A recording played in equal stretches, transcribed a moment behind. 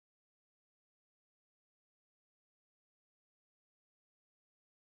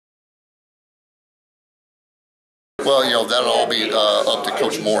Well, that'll all be up to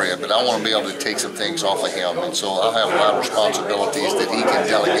Coach Moorhead, but I want to be able to take some things off of him, and so I'll have a lot of responsibilities that he can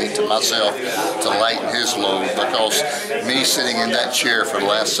delegate to myself to lighten his load, because me sitting in that chair for the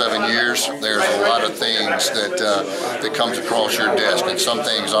last 7 years, there's a lot of things that comes across your desk, and some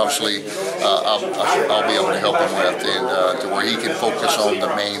things obviously I'll be able to help him with, and to where he can focus on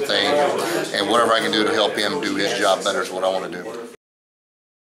the main thing, and whatever I can do to help him do his job better is what I want to do.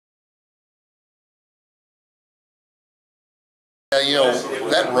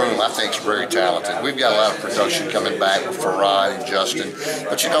 That room I think is very talented. We've got a lot of production coming back with Farad and Justin,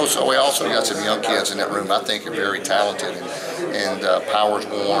 but so we also got some young kids in that room I think are very talented, and Powers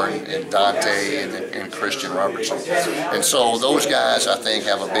Warren and Dante and Christian Robertson. And so those guys I think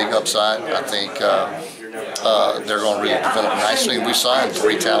have a big upside. I think they're going to really develop nicely. We signed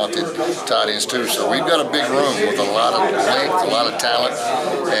 3 talented tight ends too, so we've got a big room with a lot of length, a lot of talent,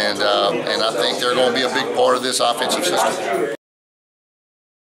 and I think they're going to be a big part of this offensive system.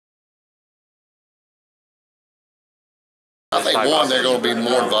 I think, one, they're going to be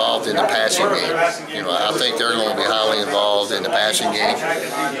more involved in the passing game. I think they're going to be highly involved in the passing game.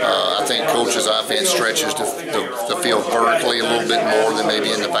 I think Coach's offense stretches the field vertically a little bit more than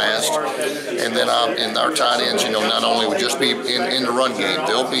maybe in the past. And then in our tight ends, not only would just be in the run game,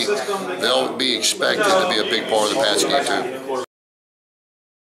 they'll be expected to be a big part of the passing game too.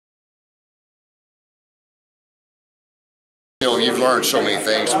 You've learned so many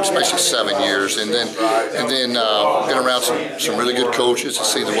things, especially 7 years, and then been around some really good coaches to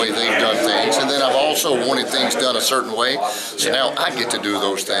see the way they've done things. And then I've also wanted things done a certain way, so now I get to do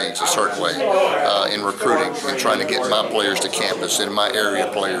those things a certain way in recruiting and trying to get my players to campus and my area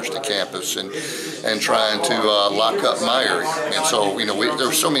players to campus and trying to lock up my area. And so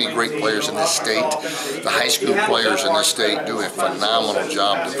there's so many great players in this state. The high school players in this state do a phenomenal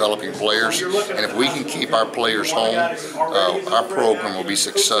job developing players, and if we can keep our players home, our program will be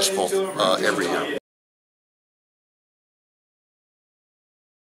successful every year.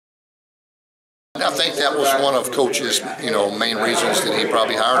 I think that was one of Coach's, main reasons that he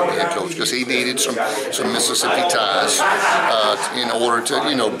probably hired me head coach, because he needed some Mississippi ties in order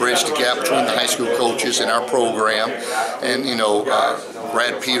to, bridge the gap between the high school coaches and our program. And,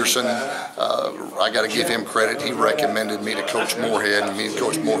 Brad Peterson, I got to give him credit. He recommended me to Coach Moorhead, and me and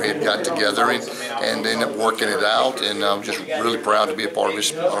Coach Moorhead got together and ended up working it out. And I'm just really proud to be a part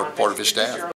of his staff.